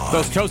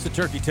Those toasted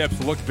turkey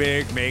tips: look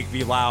big,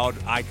 be loud,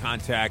 eye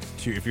contact.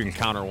 If you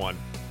encounter one,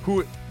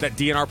 that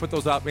DNR put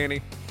those out,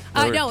 Manny?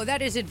 No,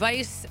 that is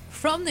advice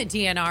from the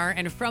DNR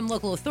and from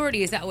local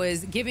authorities that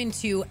was given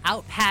to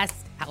Outpost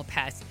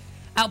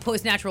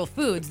Natural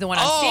Foods, the one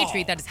on State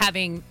Street that is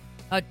having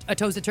a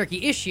toasted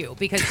turkey issue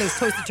because those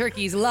toasted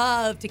turkeys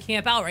love to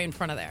camp out right in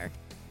front of there.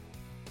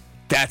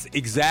 That's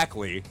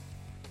exactly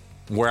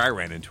where I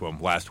ran into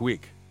them last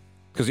week.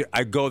 Because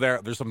I go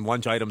there, there's some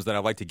lunch items that I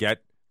like to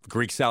get.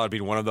 Greek salad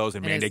being one of those,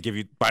 and man, they give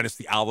you minus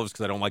the olives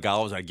because I don't like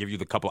olives. I give you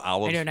the couple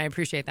olives. I know, and I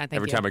appreciate that.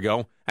 Every time I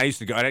go, I used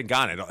to go. I hadn't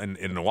gone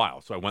in a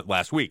while, so I went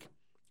last week.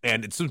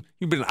 And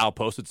you've been an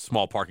Outpost. It's a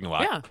small parking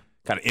lot,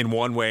 kind of in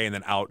one way and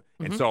then out.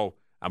 Mm-hmm. And so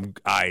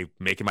I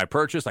making my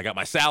purchase. I got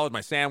my salad,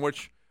 my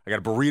sandwich. I got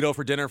a burrito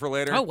for dinner for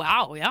later. Oh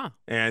wow, yeah.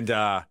 And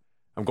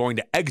I'm going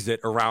to exit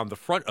around the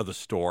front of the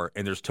store,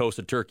 and there's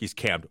toasted turkeys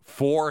camped.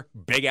 4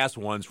 big ass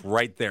ones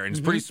right there, and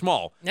it's pretty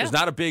small. Yeah. There's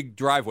not a big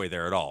driveway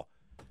there at all.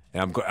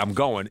 And I'm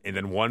going, and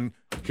then one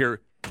here,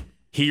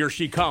 he or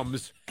she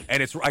comes,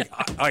 and it's like,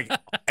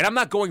 and I'm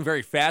not going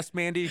very fast,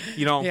 Mandy.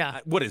 You know,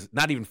 what is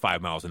not even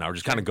 5 miles an hour,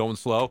 just kind of going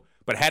slow.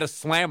 But had to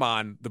slam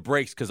on the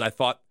brakes because I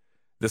thought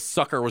this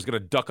sucker was going to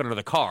duck under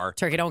the car.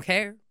 Turkey don't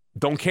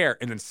care,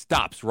 and then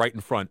stops right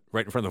in front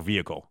of the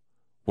vehicle.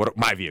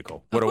 My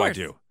vehicle? What do I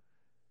do?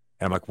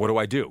 And I'm like, what do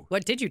I do?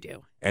 What did you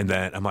do? And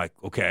then I'm like,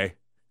 okay.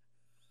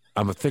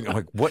 I'm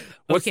like,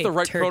 what's the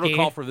right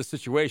protocol for this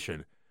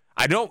situation?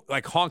 I know,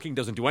 like, honking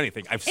doesn't do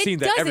anything. I've seen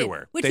that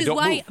everywhere. Which is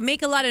why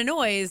make a lot of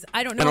noise.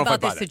 I don't know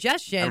about this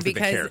suggestion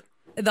because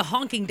the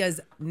honking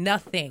does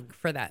nothing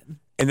for them.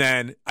 And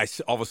then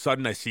all of a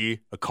sudden I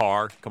see a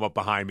car come up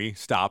behind me,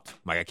 stopped. I'm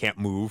like, I can't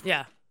move.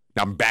 Yeah.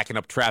 Now I'm backing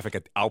up traffic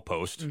at the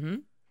Outpost. Mm-hmm.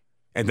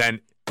 And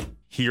then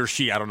he or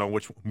she, I don't know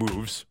which,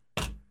 moves,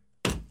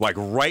 like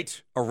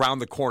right around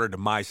the corner to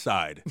my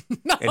side.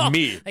 No, and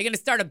me. Are you going to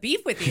start a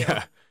beef with you?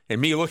 Yeah. And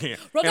me looking at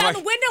roll down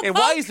the window. And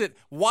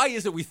why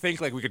is it we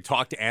think like we could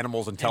talk to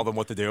animals and tell them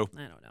what to do?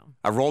 I don't know.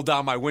 I rolled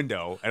down my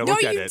window and I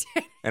looked at it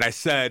and I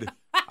said,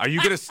 "Are you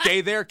going to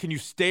stay there? Can you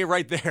stay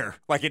right there?"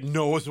 Like it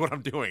knows what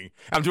I'm doing.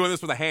 I'm doing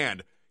this with a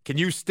hand. Can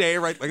you stay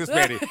right like this,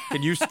 Mandy?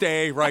 Can you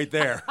stay right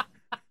there?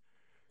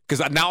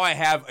 Because now I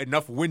have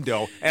enough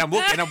window and I'm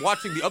looking and I'm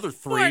watching the other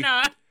 3.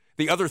 Borna.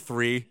 The other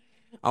 3.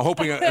 I'm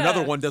hoping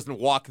another one doesn't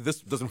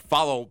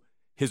follow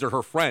his or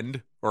her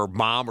friend or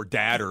mom or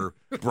dad or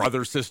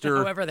brother, sister,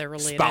 whoever they're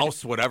related,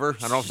 spouse, whatever.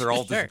 I don't know if they're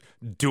all just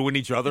doing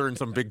each other in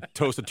some big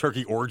toasted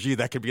turkey orgy.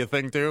 That could be a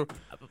thing too.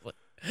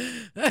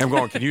 I'm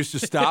going, can you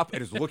just stop?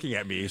 And it's looking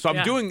at me. So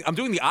I'm doing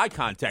the eye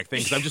contact thing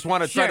because I just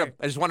want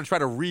to try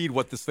to read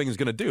what this thing is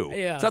going to do.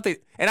 Yeah. It's not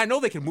and I know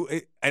they can move.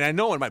 And I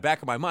know in my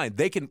back of my mind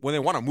they can when they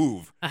want to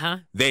move.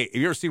 Have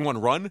you ever seen one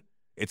run?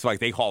 It's like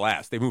they haul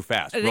ass. They move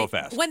fast, real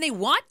fast when they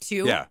want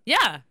to.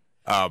 Yeah.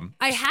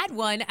 I had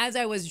one as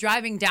I was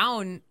driving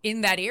down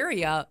in that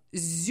area,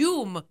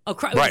 zoom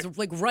across, it was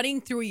like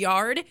running through a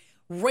yard,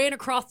 ran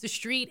across the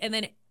street, and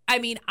then, I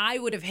mean, I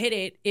would have hit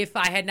it if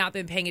I had not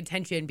been paying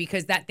attention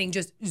because that thing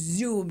just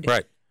zoomed.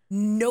 Right.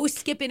 No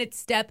skip in its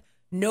step,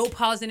 no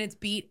pause in its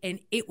beat, and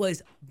it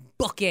was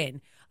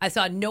booking. I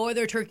saw no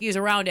other turkeys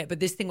around it, but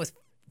this thing was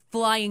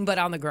flying but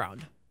on the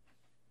ground.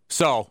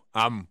 So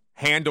I'm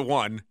hand to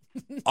one,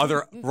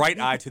 other right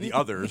eye to the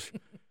others,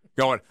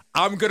 going,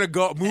 I'm going to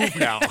go move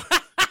now.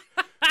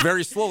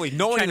 Very slowly,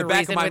 knowing in the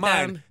back of my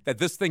mind that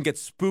this thing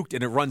gets spooked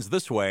and it runs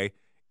this way.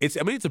 It's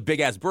a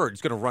big-ass bird.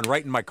 It's going to run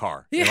right in my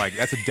car. Yeah. Like,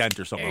 that's a dent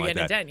or something like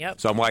that. A dent,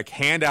 yep. So I'm like,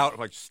 hand out. I'm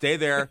like, stay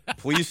there.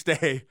 Please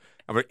stay.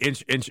 I'm like,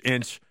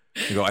 inch.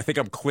 You go, I think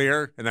I'm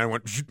clear. And then I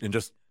went and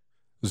just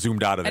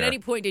zoomed out of there. At any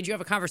point, did you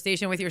have a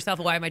conversation with yourself?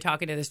 Why am I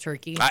talking to this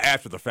turkey?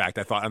 After the fact,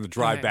 I thought on the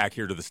drive back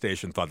here to the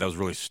station, thought that was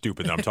really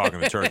stupid that I'm talking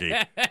to the turkey.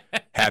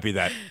 Happy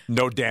that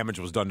no damage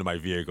was done to my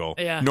vehicle.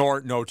 Yeah.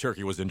 Nor no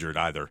turkey was injured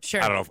either.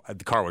 Sure. I don't know if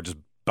the car would just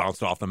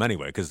bounce off them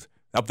anyway because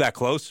up that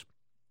close,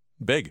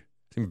 big.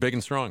 Seem big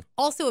and strong.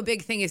 Also, a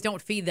big thing is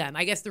don't feed them.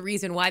 I guess the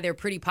reason why they're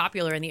pretty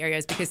popular in the area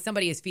is because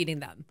somebody is feeding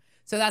them.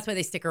 So that's why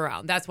they stick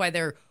around. That's why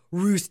they're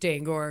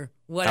roosting or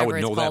whatever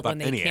it's called when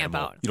they camp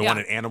out. You don't want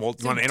an animal.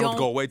 You want an animal to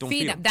go away. Don't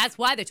feed them. That's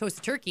why the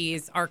toasted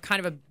turkeys are kind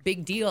of a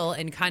big deal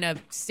and kind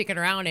of sticking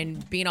around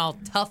and being all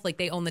tough like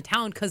they own the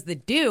town because they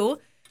do.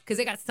 Because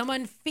they got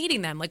someone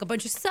feeding them like a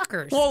bunch of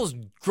suckers. Well, those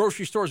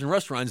grocery stores and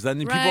restaurants, then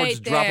people are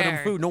just dropping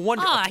them food. No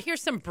wonder.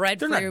 Here's some bread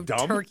for your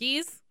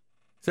turkeys.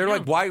 So they're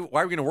like, why are we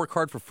going to work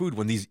hard for food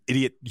when these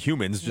idiot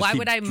humans just why keep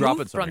would I dropping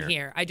move from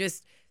here? I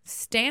just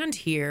stand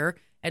here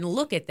and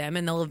look at them,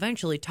 and they'll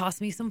eventually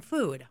toss me some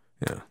food.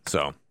 Yeah.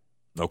 So,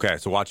 okay.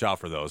 So watch out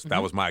for those.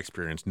 That was my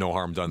experience. No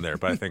harm done there.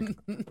 But I think,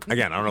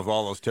 again, I don't know if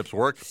all those tips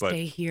work. But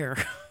stay here.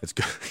 It's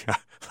good.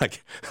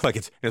 like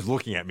it's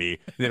looking at me.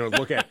 And then it would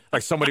look at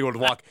like somebody would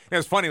walk. And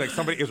it's funny. Like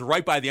somebody is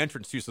right by the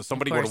entrance too, so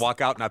somebody would walk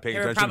out not paying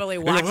attention. They're probably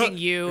watching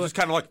you. It's just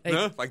kind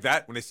of like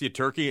that when they see a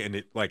turkey and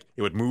it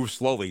would move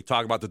slowly.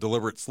 Talk about the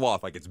deliberate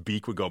sloth. Like its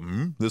beak would go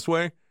this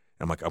way. And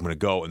I'm like, I'm going to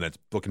go, and that's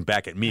looking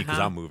back at me because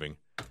I'm moving.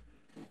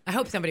 I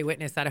hope somebody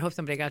witnessed that. I hope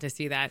somebody got to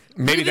see that.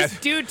 Maybe this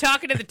dude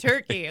talking to the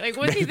turkey. Like,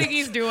 what do you think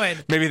he's doing?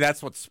 Maybe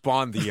that's what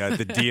spawned the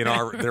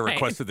DNR. Their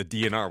request to the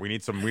DNR. We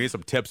need some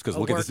tips because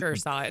look at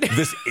this. Saw it.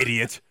 This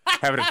idiot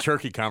having a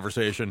turkey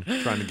conversation,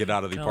 trying to get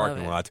out of the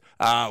parking lot.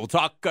 We'll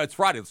talk. It's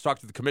Friday. Let's talk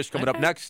to the commission coming up next.